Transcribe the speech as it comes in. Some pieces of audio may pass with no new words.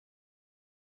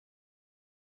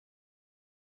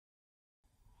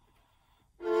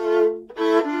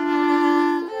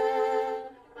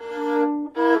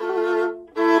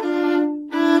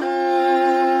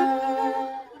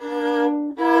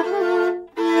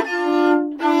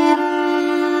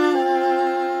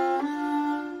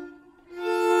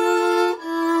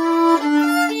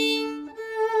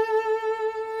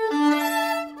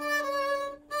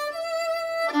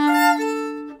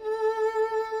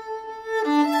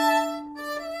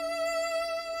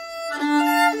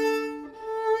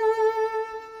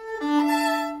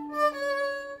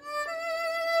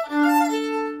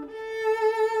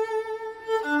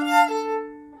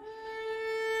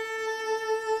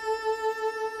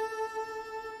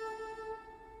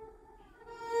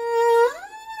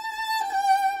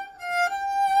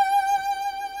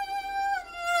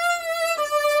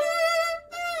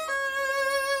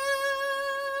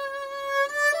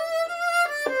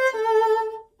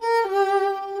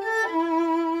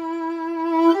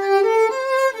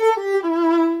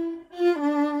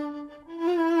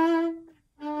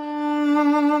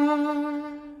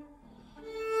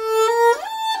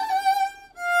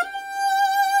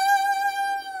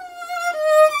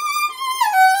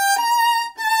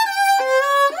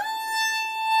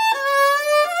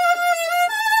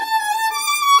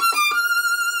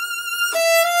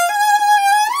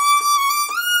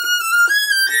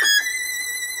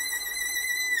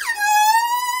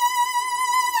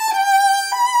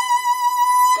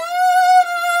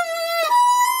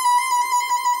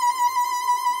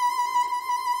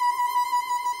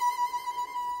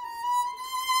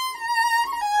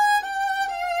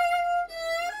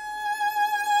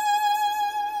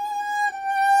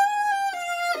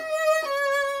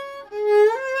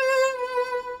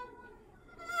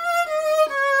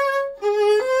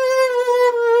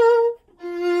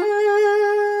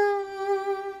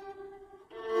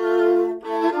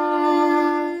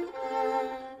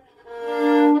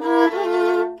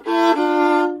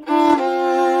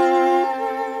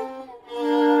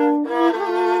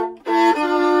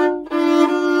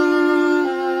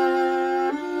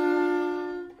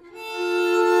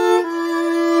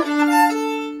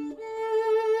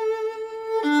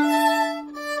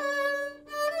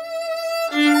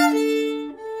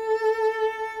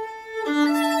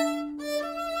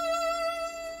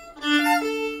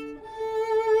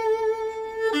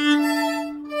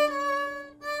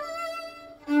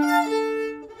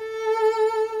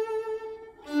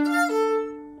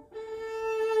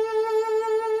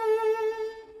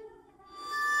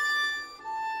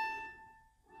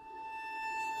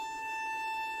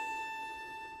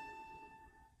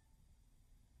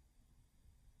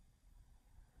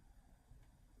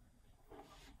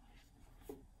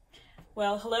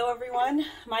Well, hello everyone.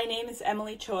 My name is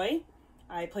Emilie Choi.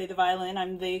 I play the violin.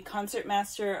 I'm the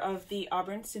concertmaster of the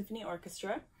Auburn Symphony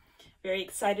Orchestra. Very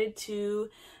excited to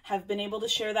have been able to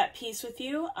share that piece with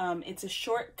you. It's a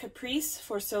short caprice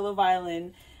for solo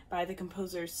violin by the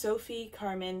composer Sophie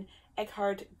Carmen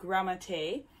Eckhart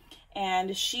Gramate.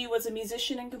 And she was a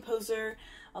musician and composer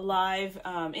alive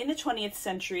in the 20th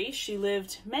century. She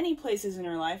lived many places in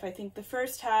her life. I think the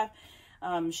first half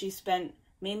she spent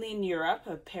mainly in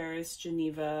Europe, Paris,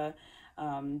 Geneva,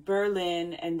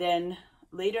 Berlin, and then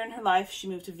later in her life she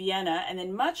moved to Vienna, and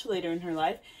then much later in her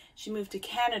life she moved to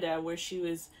Canada, where she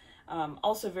was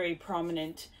also a very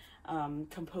prominent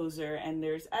composer, and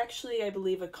there's actually, I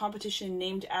believe, a competition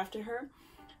named after her.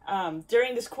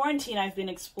 During this quarantine I've been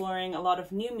exploring a lot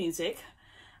of new music,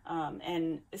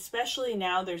 and especially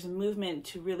now there's a movement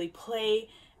to really play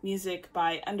music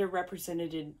by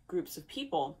underrepresented groups of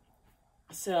people.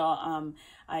 So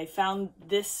I found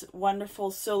this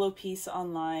wonderful solo piece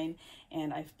online,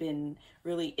 and I've been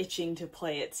really itching to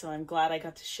play it, so I'm glad I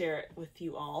got to share it with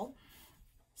you all.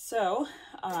 So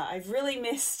I've really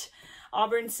missed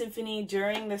Auburn Symphony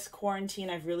during this quarantine.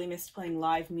 I've really missed playing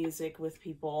live music with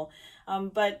people,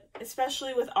 but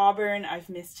especially with Auburn, I've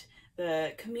missed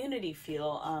the community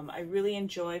feel. I really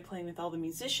enjoy playing with all the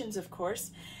musicians, of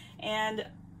course, and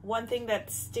one thing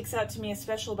that sticks out to me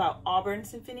especially about Auburn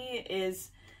Symphony is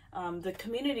the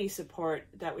community support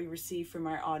that we receive from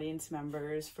our audience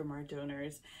members, from our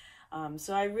donors.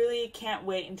 So I really can't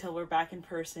wait until we're back in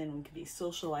person. We could be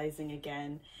socializing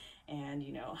again and,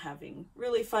 you know, having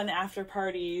really fun after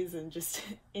parties and just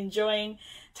enjoying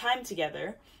time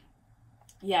together.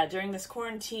 Yeah, during this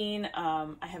quarantine,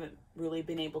 I haven't really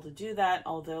been able to do that,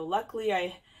 although luckily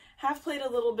I have played a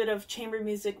little bit of chamber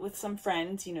music with some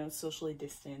friends, you know, socially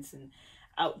distanced and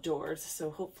outdoors.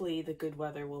 So hopefully the good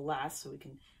weather will last so we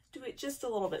can do it just a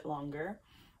little bit longer.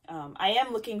 I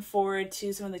am looking forward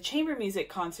to some of the chamber music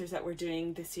concerts that we're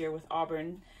doing this year with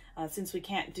Auburn, since we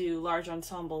can't do large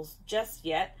ensembles just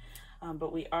yet,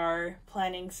 but we are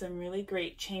planning some really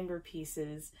great chamber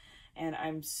pieces, and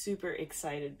I'm super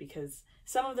excited because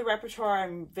some of the repertoire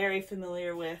I'm very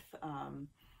familiar with,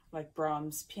 like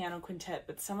Brahms' piano quintet,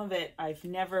 but some of it I've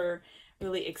never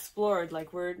really explored.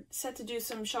 Like, we're set to do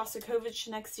some Shostakovich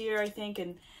next year, I think,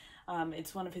 and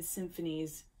it's one of his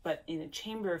symphonies, but in a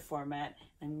chamber format.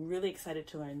 I'm really excited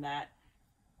to learn that.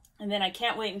 And then I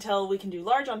can't wait until we can do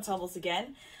large ensembles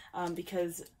again,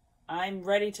 because I'm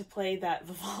ready to play that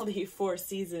Vivaldi Four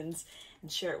Seasons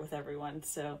and share it with everyone.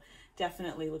 So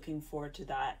definitely looking forward to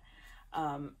that.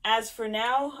 As for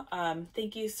now,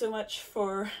 thank you so much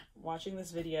for watching this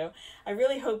video. I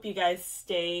really hope you guys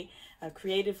stay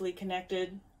creatively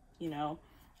connected. You know,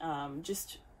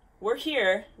 just, we're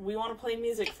here. We want to play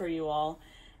music for you all,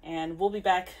 and we'll be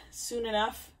back soon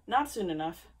enough. Not soon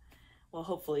enough. Well,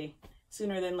 hopefully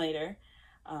sooner than later.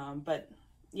 But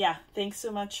yeah, thanks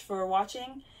so much for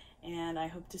watching, and I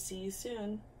hope to see you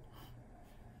soon.